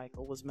point that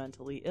Michael was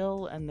mentally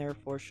ill and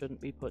therefore shouldn't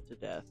be put to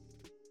death.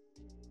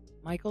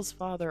 Michael's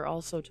father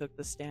also took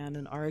the stand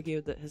and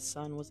argued that his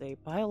son was a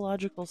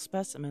biological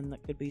specimen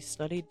that could be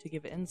studied to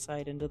give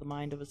insight into the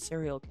mind of a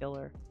serial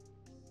killer.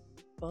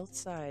 Both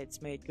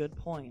sides made good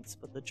points,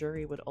 but the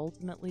jury would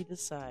ultimately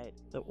decide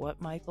that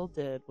what Michael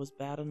did was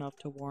bad enough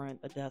to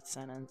warrant a death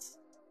sentence.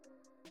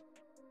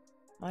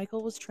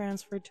 Michael was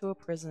transferred to a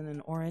prison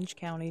in Orange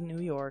County, New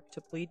York,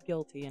 to plead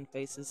guilty and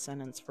face his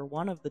sentence for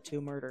one of the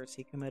 2 murders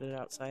he committed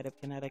outside of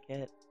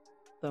Connecticut,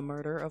 the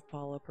murder of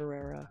Paula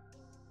Pereira.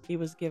 He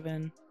was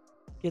given,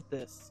 get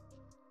this,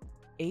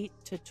 8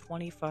 to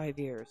 25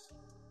 years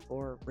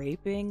for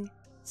raping,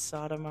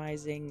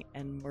 sodomizing,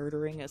 and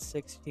murdering a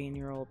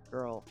 16-year-old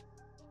girl.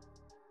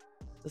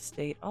 The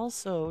state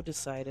also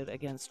decided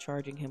against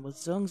charging him with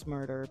Zung's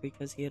murder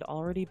because he had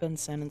already been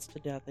sentenced to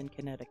death in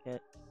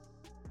Connecticut.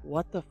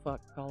 What the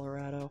fuck,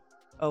 Colorado?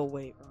 Oh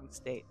wait, wrong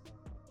state.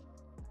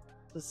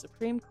 The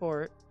Supreme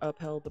Court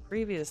upheld the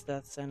previous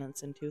death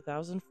sentence in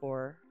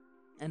 2004,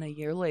 and a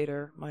year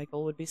later,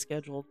 Michael would be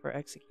scheduled for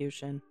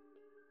execution.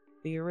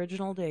 The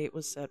original date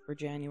was set for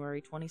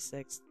January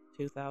 26,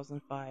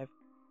 2005.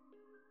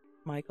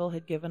 Michael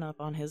had given up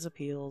on his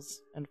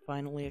appeals and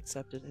finally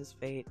accepted his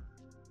fate.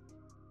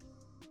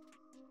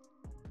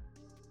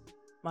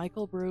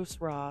 Michael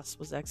Bruce Ross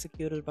was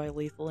executed by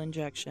lethal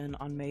injection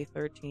on May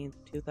 13,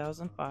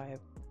 2005,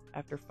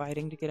 after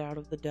fighting to get out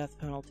of the death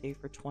penalty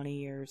for 20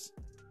 years.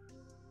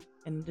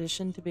 In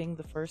addition to being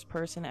the first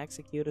person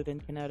executed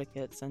in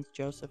Connecticut since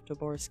Joseph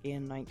Taborski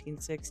in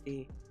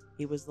 1960,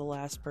 he was the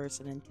last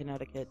person in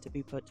Connecticut to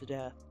be put to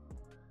death.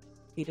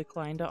 He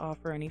declined to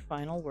offer any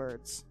final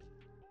words.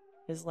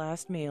 His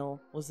last meal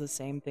was the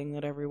same thing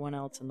that everyone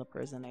else in the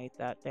prison ate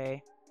that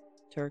day: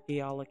 turkey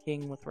a la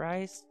king with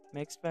rice,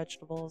 mixed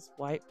vegetables,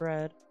 white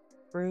bread,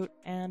 fruit,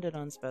 and an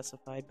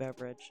unspecified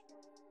beverage.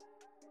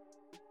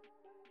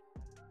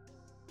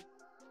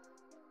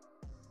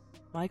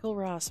 Michael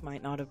Ross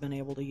might not have been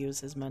able to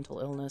use his mental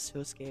illness to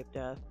escape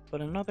death,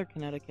 but another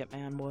Connecticut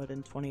man would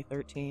in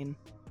 2013.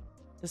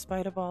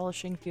 Despite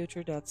abolishing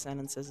future death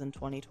sentences in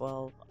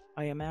 2012,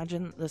 I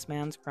imagine this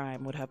man's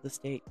crime would have the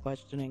state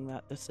questioning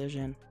that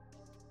decision.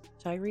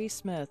 Tyree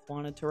Smith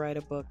wanted to write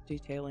a book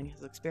detailing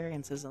his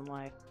experiences in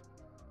life,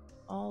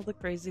 all the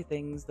crazy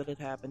things that had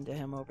happened to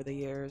him over the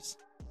years.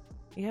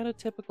 He had a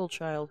typical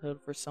childhood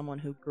for someone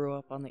who grew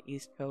up on the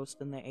East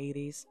Coast in the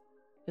 80s.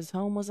 His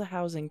home was a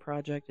housing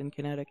project in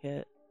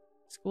Connecticut.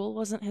 School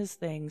wasn't his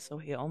thing, so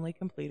he only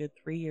completed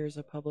 3 years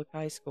of public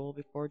high school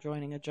before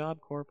joining a Job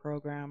Corps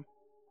program.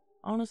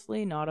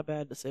 Honestly, not a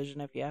bad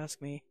decision if you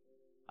ask me.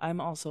 I'm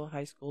also a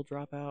high school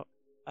dropout.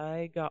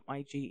 I got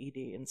my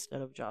GED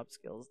instead of job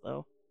skills,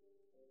 though.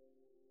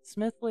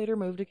 Smith later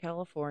moved to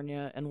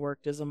California and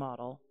worked as a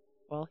model.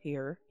 While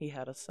here, he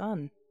had a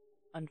son.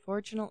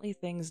 Unfortunately,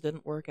 things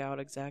didn't work out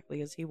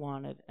exactly as he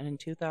wanted, and in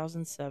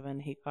 2007,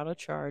 he caught a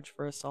charge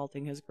for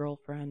assaulting his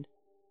girlfriend.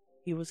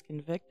 He was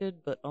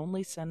convicted, but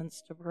only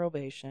sentenced to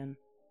probation.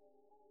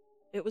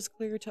 It was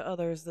clear to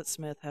others that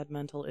Smith had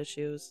mental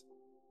issues.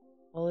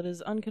 While it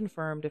is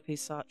unconfirmed if he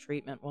sought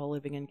treatment while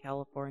living in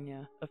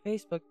California, a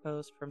Facebook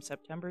post from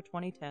September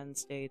 2010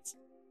 states,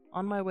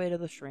 "On my way to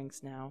the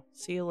shrinks now.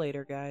 See you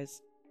later,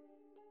 guys."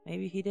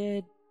 Maybe he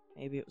did,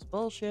 maybe it was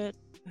bullshit,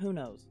 who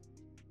knows.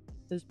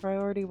 His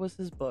priority was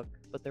his book,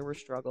 but there were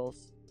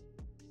struggles.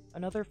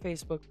 Another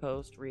Facebook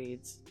post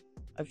reads,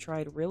 "I've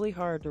tried really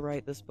hard to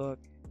write this book.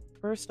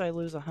 First, I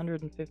lose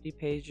 150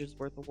 pages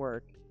worth of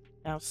work.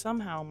 Now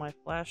somehow my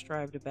flash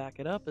drive to back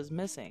it up is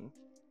missing.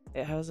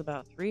 It has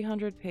about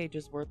 300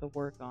 pages worth of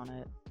work on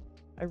it.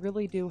 I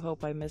really do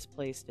hope I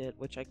misplaced it,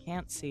 which I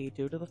can't see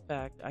due to the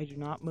fact I do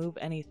not move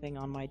anything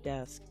on my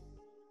desk.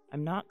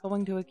 I'm not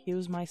going to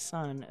accuse my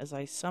son, as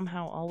I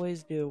somehow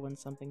always do when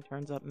something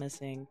turns up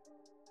missing."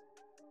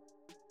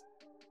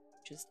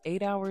 Just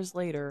 8 hours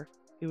later,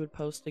 he would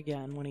post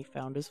again when he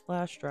found his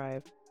flash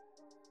drive.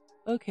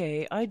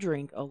 "Okay, I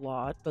drink a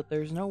lot, but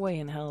there's no way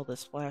in hell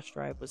this flash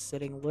drive was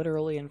sitting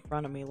literally in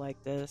front of me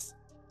like this.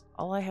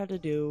 All I had to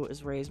do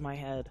is raise my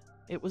head.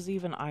 It was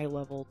even eye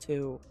level,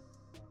 too.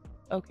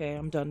 Okay,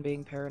 I'm done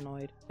being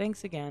paranoid.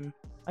 Thanks again.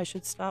 I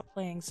should stop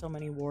playing so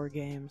many war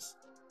games."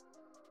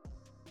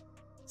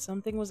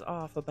 Something was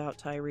off about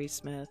Tyree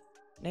Smith.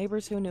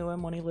 Neighbors who knew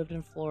him when he lived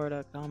in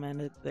Florida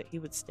commented that he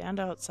would stand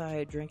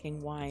outside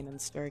drinking wine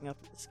and staring up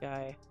at the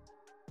sky.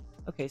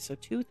 Okay, so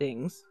 2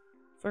 things.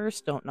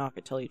 First, don't knock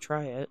it till you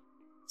try it.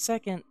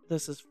 Second,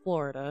 this is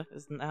Florida.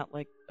 Isn't that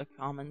like a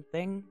common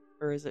thing?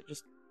 Or is it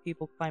just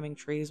people climbing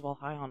trees while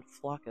high on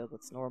flakka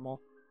that's normal?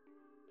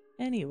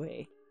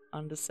 Anyway,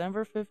 on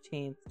December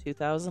 15th,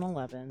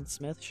 2011,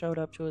 Smith showed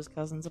up to his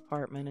cousin's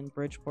apartment in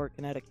Bridgeport,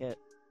 Connecticut.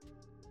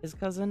 His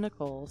cousin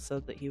Nicole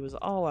said that he was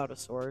all out of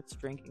sorts,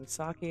 drinking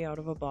sake out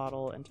of a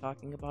bottle and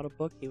talking about a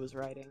book he was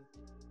writing.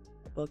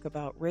 A book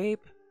about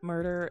rape,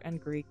 murder,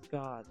 and Greek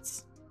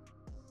gods.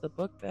 The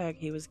book bag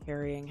he was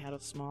carrying had a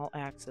small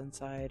axe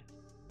inside.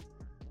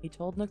 He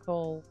told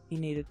Nicole he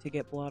needed to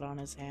get blood on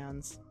his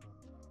hands.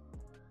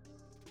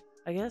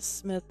 I guess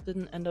Smith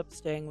didn't end up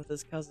staying with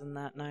his cousin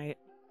that night.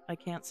 I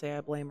can't say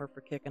I blame her for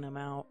kicking him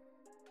out.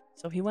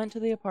 So he went to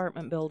the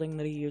apartment building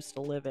that he used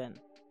to live in.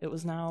 It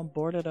was now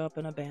boarded up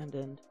and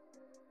abandoned.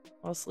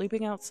 While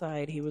sleeping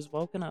outside, he was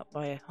woken up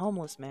by a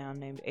homeless man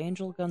named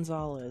Angel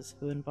Gonzalez,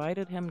 who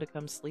invited him to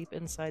come sleep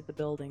inside the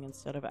building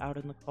instead of out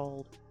in the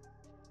cold.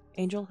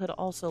 Angel had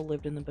also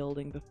lived in the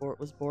building before it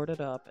was boarded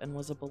up and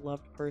was a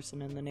beloved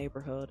person in the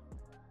neighborhood.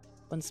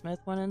 When Smith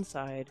went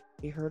inside,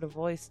 he heard a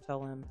voice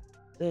tell him,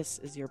 "This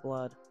is your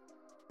blood."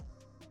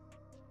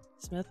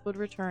 Smith would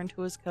return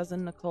to his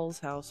cousin Nicole's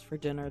house for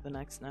dinner the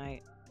next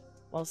night.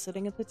 While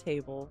sitting at the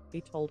table,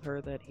 he told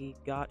her that he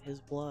got his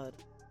blood.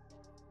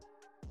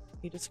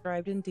 He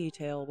described in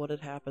detail what had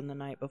happened the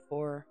night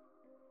before.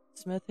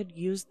 Smith had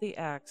used the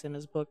axe in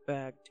his book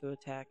bag to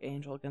attack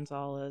Angel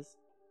Gonzalez.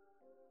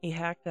 He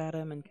hacked at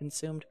him and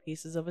consumed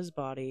pieces of his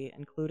body,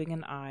 including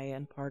an eye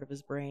and part of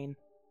his brain.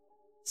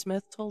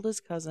 Smith told his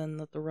cousin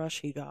that the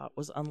rush he got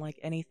was unlike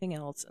anything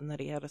else and that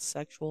he had a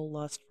sexual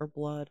lust for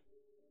blood.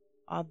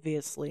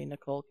 Obviously,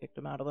 Nicole kicked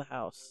him out of the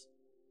house.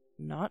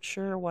 Not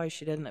sure why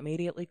she didn't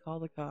immediately call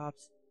the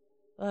cops,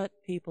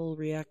 but people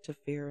react to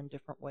fear in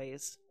different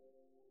ways.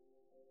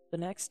 The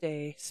next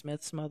day,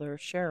 Smith's mother,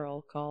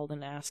 Cheryl, called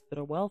and asked that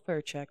a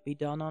welfare check be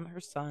done on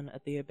her son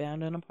at the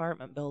abandoned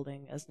apartment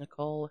building, as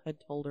Nicole had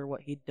told her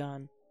what he'd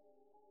done.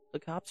 The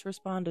cops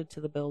responded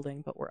to the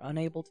building but were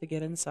unable to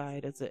get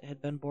inside as it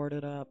had been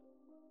boarded up.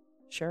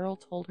 Cheryl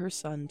told her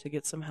son to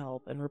get some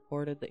help and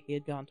reported that he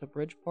had gone to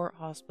Bridgeport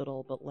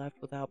Hospital but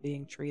left without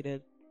being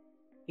treated.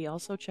 He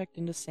also checked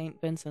into St.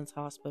 Vincent's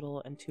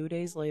Hospital and 2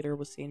 days later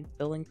was seen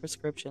filling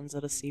prescriptions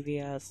at a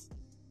CVS.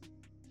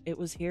 It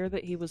was here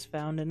that he was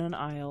found in an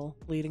aisle,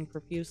 bleeding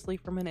profusely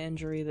from an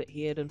injury that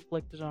he had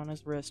inflicted on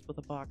his wrist with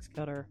a box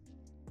cutter.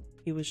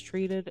 He was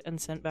treated and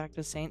sent back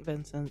to St.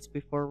 Vincent's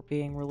before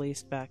being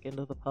released back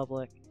into the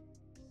public.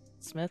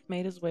 Smith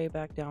made his way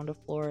back down to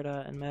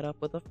Florida and met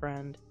up with a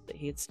friend that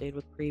he had stayed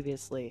with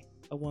previously,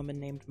 a woman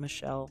named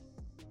Michelle.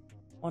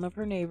 One of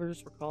her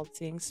neighbors recalled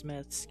seeing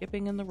Smith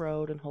skipping in the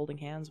road and holding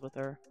hands with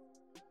her.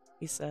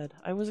 He said,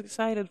 "I was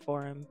excited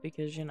for him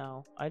because,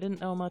 I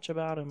didn't know much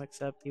about him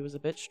except he was a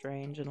bit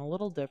strange and a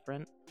little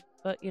different,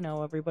 but,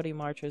 everybody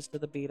marches to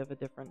the beat of a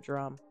different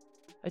drum."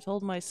 I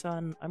told my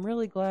son, I'm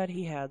really glad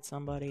he had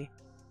somebody.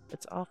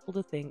 It's awful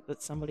to think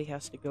that somebody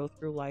has to go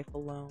through life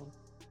alone.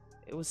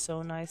 It was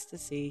so nice to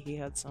see he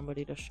had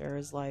somebody to share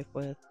his life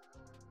with.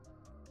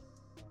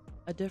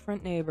 A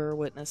different neighbor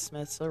witnessed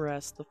Smith's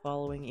arrest the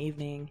following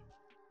evening.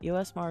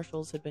 U.S.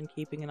 Marshals had been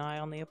keeping an eye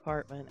on the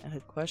apartment and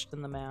had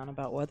questioned the man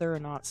about whether or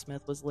not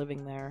Smith was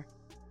living there.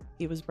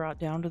 He was brought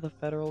down to the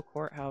federal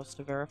courthouse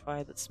to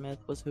verify that Smith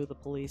was who the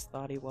police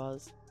thought he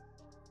was.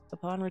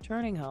 Upon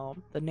returning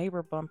home, the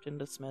neighbor bumped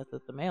into Smith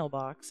at the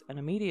mailbox and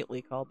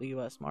immediately called the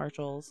U.S.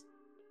 Marshals.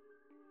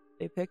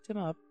 They picked him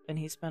up, and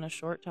he spent a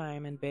short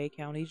time in Bay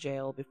County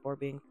Jail before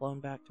being flown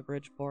back to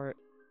Bridgeport.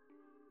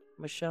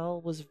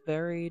 Michelle was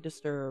very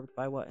disturbed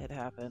by what had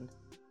happened.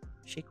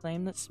 She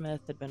claimed that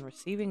Smith had been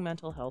receiving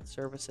mental health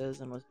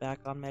services and was back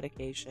on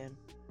medication.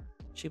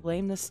 She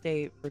blamed the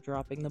state for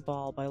dropping the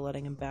ball by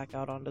letting him back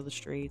out onto the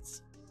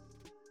streets.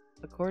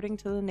 According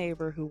to the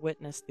neighbor who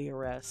witnessed the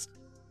arrest,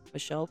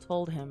 Michelle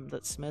told him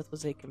that Smith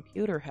was a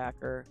computer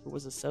hacker who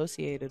was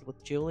associated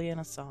with Julian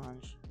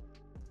Assange.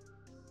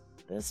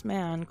 This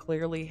man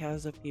clearly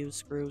has a few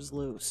screws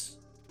loose.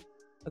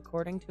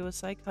 According to a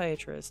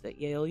psychiatrist at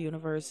Yale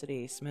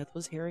University, Smith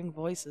was hearing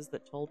voices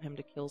that told him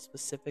to kill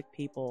specific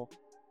people,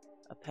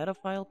 a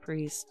pedophile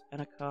priest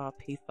and a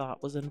cop he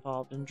thought was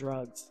involved in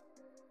drugs.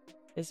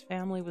 His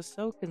family was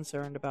so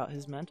concerned about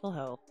his mental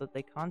health that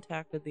they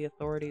contacted the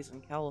authorities in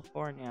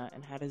California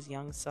and had his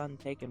young son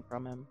taken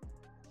from him.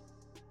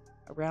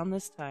 Around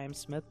this time,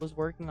 Smith was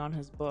working on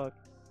his book,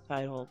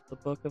 titled The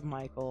Book of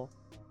Michael.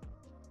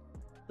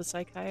 The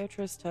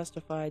psychiatrist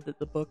testified that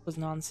the book was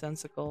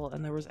nonsensical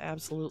and there was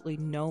absolutely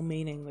no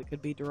meaning that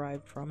could be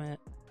derived from it.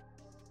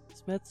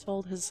 Smith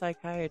told his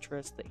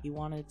psychiatrist that he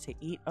wanted to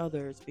eat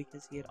others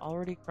because he had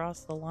already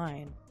crossed the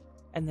line,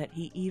 and that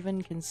he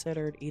even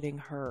considered eating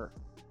her.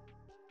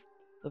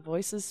 The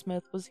voices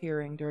Smith was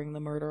hearing during the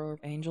murder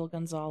of Angel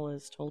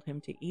Gonzalez told him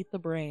to eat the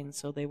brain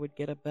so they would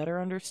get a better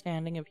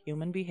understanding of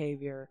human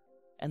behavior,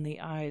 and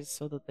the eyes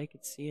so that they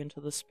could see into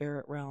the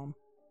spirit realm.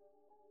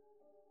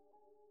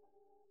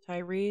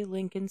 Tyree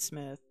Lincoln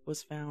Smith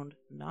was found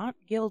not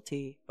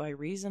guilty by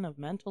reason of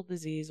mental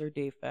disease or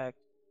defect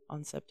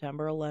on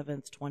September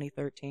 11,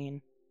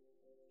 2013.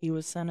 He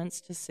was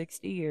sentenced to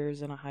 60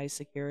 years in a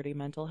high-security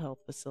mental health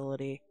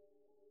facility.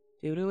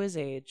 Due to his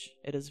age,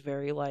 it is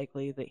very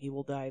likely that he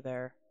will die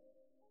there.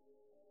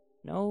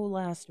 No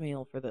last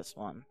meal for this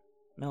one.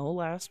 No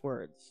last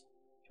words.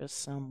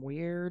 Just some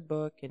weird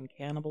book and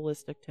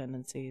cannibalistic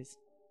tendencies.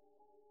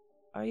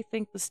 I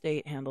think the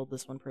state handled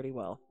this one pretty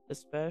well,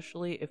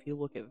 especially if you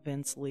look at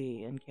Vince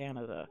Lee in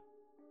Canada.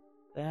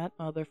 That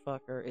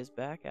motherfucker is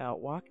back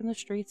out walking the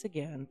streets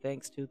again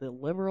thanks to the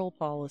liberal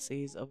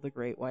policies of the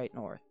Great White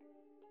North.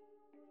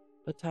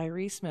 But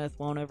Tyree Smith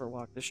won't ever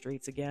walk the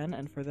streets again,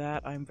 and for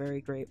that I'm very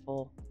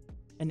grateful.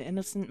 An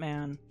innocent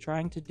man,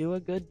 trying to do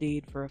a good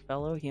deed for a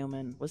fellow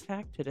human, was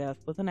hacked to death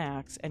with an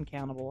axe and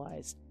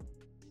cannibalized.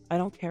 I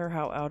don't care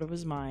how out of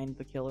his mind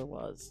the killer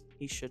was.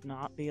 He should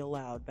not be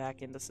allowed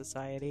back into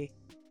society.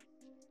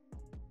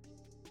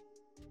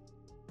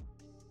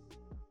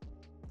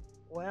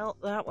 Well,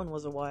 that one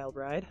was a wild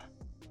ride.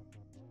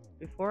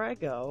 Before I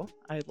go,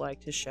 I'd like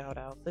to shout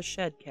out the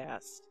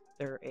Shedcast.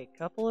 They're a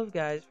couple of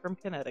guys from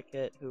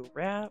Connecticut who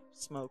rap,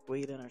 smoke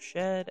weed in a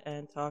shed,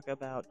 and talk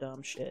about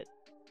dumb shit.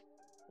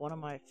 One of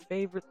my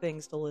favorite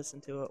things to listen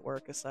to at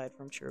work aside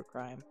from true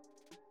crime.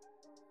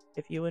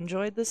 If you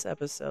enjoyed this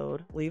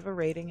episode, leave a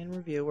rating and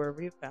review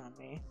wherever you found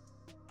me.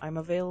 I'm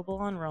available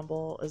on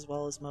Rumble as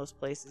well as most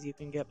places you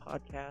can get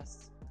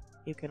podcasts.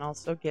 You can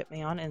also get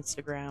me on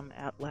Instagram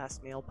at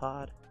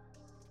LastMealPod.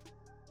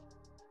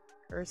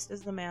 Cursed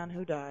is the man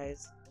who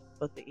dies,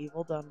 but the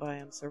evil done by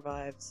him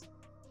survives.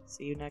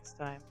 See you next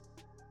time.